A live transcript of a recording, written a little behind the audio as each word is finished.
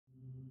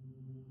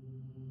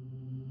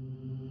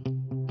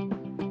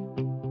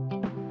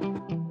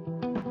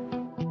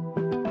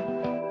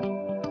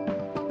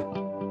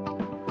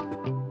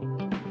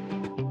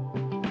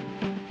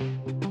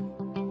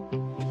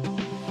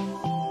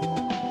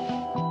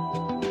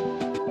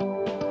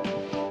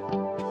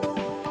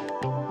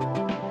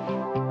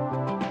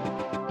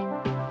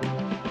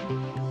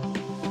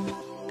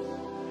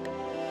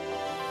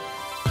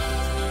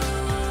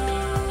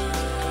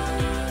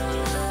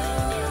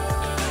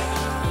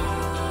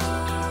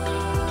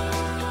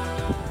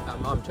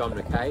John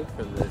McKay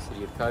from the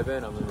City of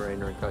Cockburn. I'm the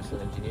Marina and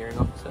Coastal Engineering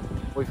Officer.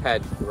 We've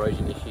had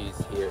erosion issues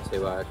here at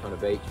C.Y.O'Connor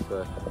Beach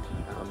for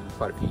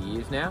quite a few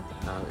years now.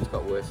 It's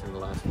got worse in the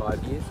last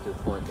 5 years, to the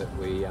point that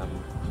we,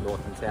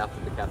 north and south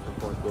of the Catherine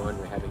Point Groyne,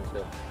 we're having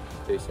to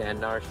do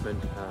sand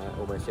nourishment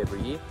almost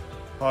every year.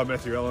 Hi, I'm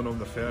Matthew Allen. I'm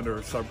the founder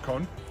of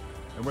Subcon,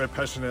 and we're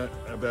passionate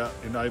about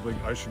enabling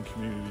ocean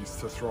communities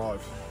to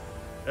thrive.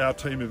 Our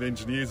team of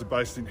engineers are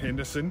based in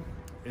Henderson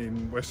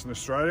in Western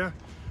Australia,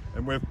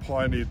 and we've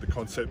pioneered the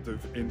concept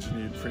of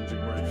engineered fringing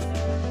reefs.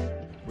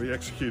 We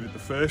executed the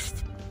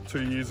first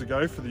 2 years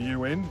ago for the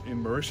UN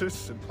in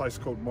Mauritius, in a place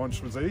called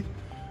Montchouzy,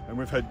 and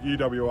we've had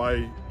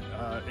UWA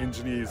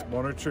engineers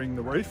monitoring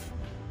the reef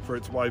for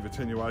its wave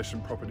attenuation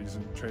properties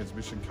and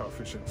transmission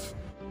coefficients.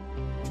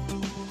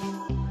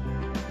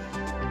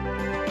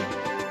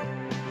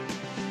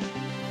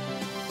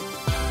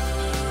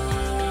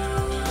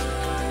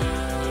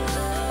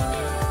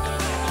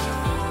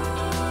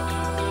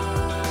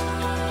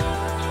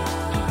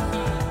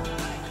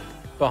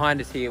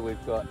 Behind us here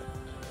we've got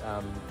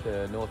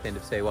the north end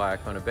of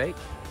C.Y.O'Connor Beach,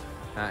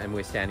 and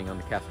we're standing on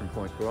the Catherine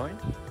Point Groyne.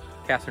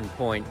 Catherine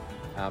Point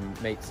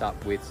meets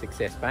up with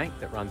Success Bank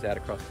that runs out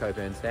across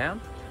Cockburn Sound,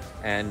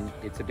 and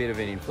it's a bit of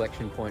an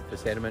inflection point for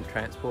sediment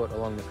transport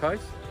along the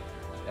coast.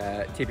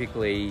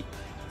 Typically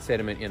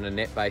sediment in a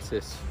net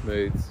basis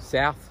moves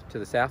south to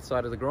the south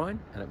side of the Groyne,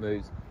 and it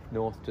moves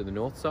north to the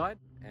north side.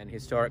 And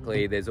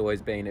historically there's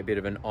always been a bit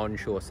of an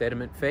onshore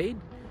sediment feed,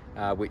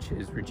 which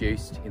has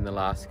reduced in the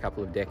last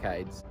couple of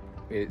decades.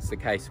 It's the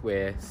case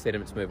where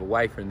sediments move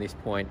away from this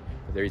point,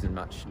 but there isn't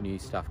much new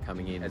stuff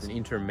coming in. As an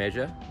interim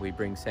measure, we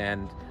bring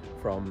sand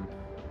from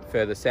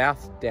further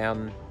south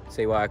down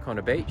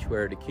C.Y.O'Connor Beach,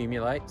 where it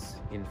accumulates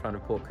in front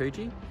of Port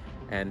Coogee,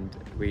 and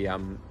we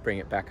bring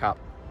it back up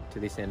to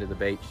this end of the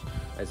beach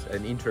as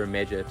an interim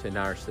measure to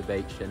nourish the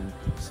beach and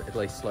at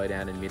least slow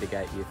down and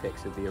mitigate the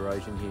effects of the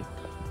erosion here.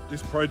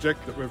 This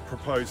project that we've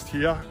proposed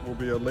here will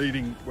be a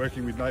leading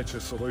working with nature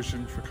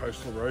solution for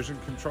coastal erosion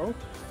control.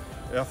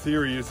 Our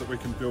theory is that we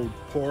can build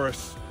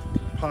porous,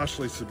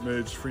 partially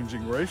submerged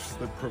fringing reefs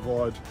that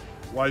provide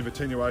wave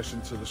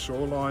attenuation to the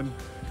shoreline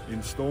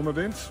in storm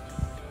events,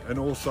 and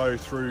also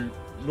through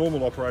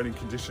normal operating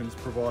conditions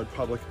provide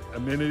public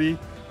amenity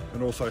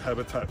and also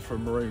habitat for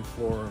marine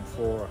flora and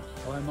fauna.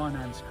 Hello, my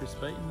name is Chris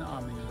Beaton.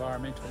 I'm the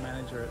Environmental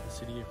Manager at the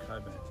City of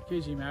Cockburn.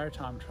 Coogee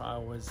Maritime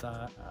Trail was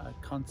a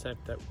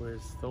concept that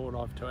was thought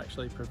of to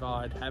actually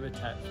provide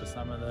habitat for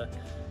some of the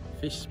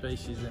fish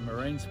species and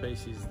marine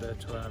species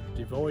that were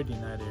devoid in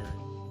that area.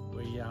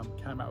 We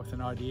came up with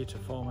an idea to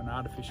form an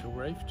artificial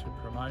reef to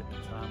promote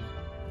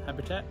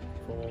habitat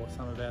for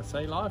some of our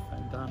sea life,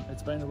 and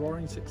it's been a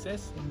roaring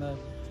success in the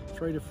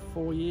 3 to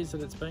 4 years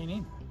that it's been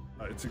in.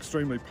 It's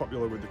extremely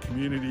popular with the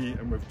community,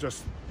 and we've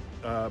just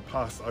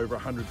passed over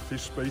 100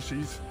 fish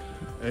species,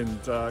 and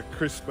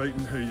Chris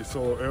Beaton, who you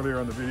saw earlier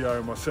on the video,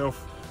 and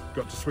myself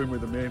got to swim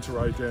with a manta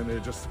ray down there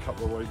just a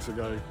couple of weeks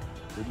ago.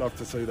 We'd love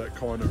to see that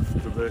kind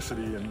of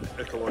diversity and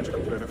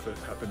ecological benefit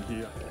happen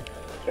here.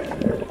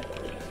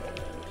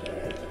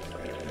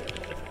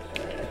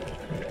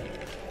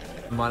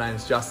 My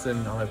name's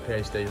Justin. I'm a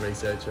PhD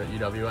researcher at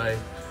UWA.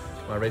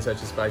 My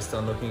research is based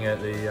on looking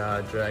at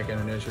the drag and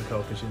inertial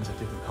coefficients of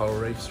different coral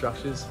reef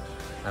structures,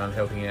 and I'm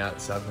helping out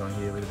Subcon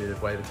here with a bit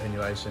of wave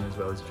attenuation as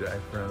well as drag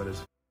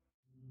parameters.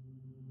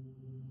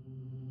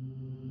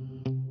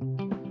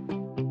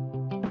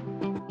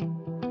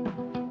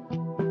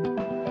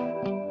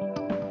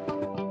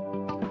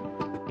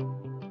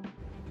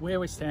 Where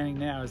we're standing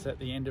now is at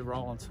the end of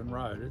Rollinson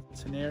Road.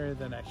 It's an area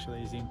that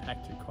actually is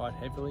impacted quite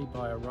heavily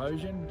by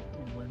erosion,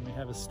 and when we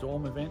have a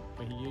storm event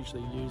we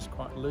usually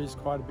lose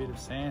quite a bit of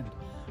sand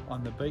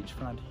on the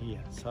beachfront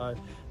here. So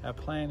our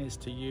plan is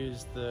to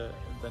use the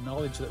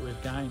knowledge that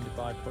we've gained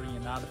by putting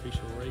an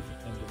artificial reef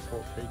into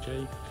Port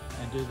Coogee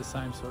and do the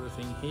same sort of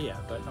thing here,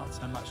 but not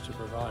so much to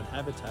provide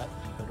habitat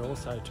but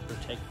also to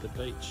protect the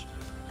beach,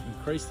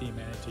 increase the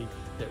amenity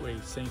that we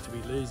seem to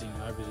be losing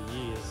over the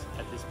years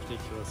at this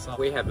particular site.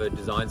 We have a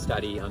design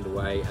study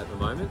underway at the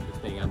moment that's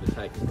being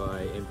undertaken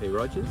by MP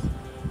Rogers,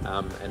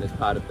 and as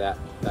part of that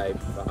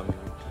they've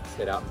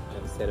set up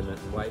sediment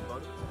and wave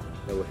models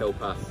that will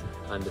help us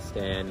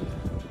understand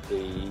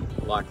the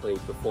likely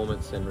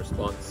performance and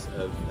response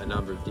of a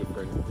number of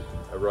different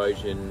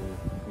erosion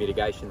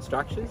mitigation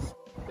structures.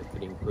 That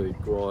could include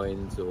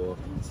groins or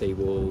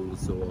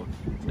seawalls or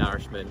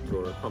nourishment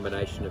or a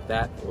combination of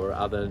that or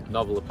other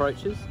novel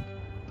approaches.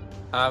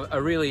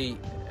 A really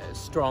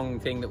strong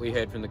thing that we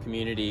heard from the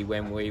community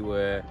when we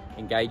were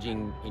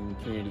engaging in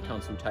community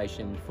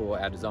consultation for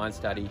our design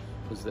study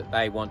was that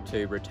they want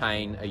to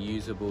retain a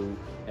usable,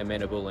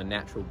 amenable and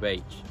natural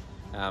beach.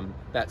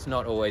 That's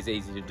not always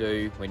easy to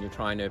do when you're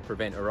trying to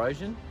prevent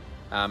erosion,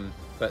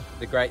 but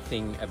the great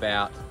thing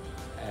about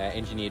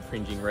engineered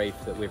fringing reef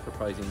that we're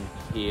proposing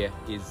here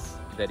is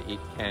that it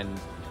can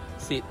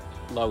sit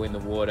low in the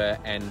water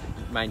and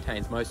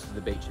maintains most of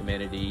the beach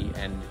amenity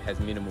and has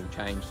minimal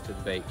change to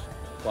the beach,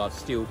 while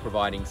still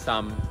providing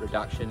some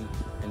reduction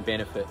and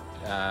benefit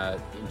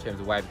in terms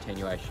of wave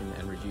attenuation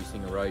and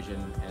reducing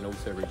erosion, and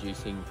also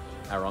reducing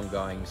our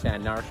ongoing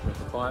sand nourishment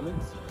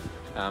requirements.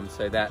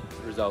 So that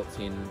results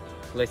in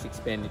less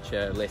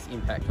expenditure, less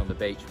impact on the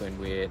beach when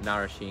we're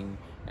nourishing,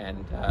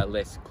 and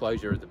less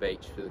closure of the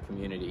beach for the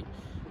community.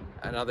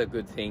 Another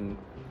good thing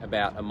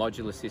about a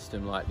modular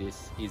system like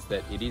this is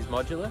that it is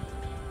modular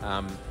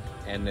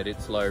and that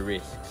it's low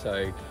risk.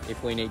 So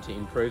if we need to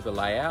improve the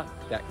layout,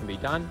 that can be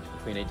done.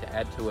 If we need to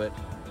add to it,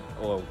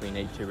 or if we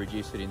need to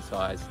reduce it in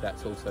size,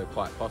 that's also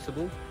quite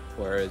possible,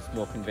 whereas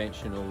more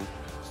conventional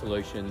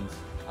solutions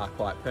are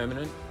quite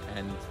permanent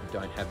and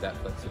don't have that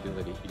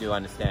flexibility. You do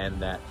understand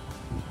that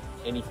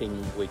anything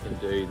we can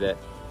do that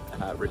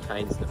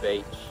retains the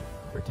beach,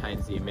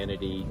 retains the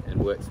amenity and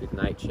works with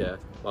nature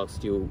while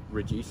still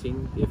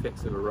reducing the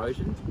effects of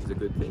erosion is a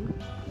good thing,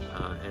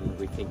 and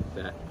we think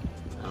that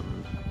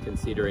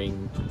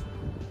considering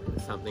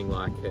something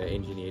like an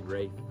engineered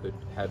reef could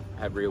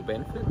have real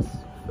benefits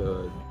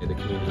for the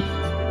community.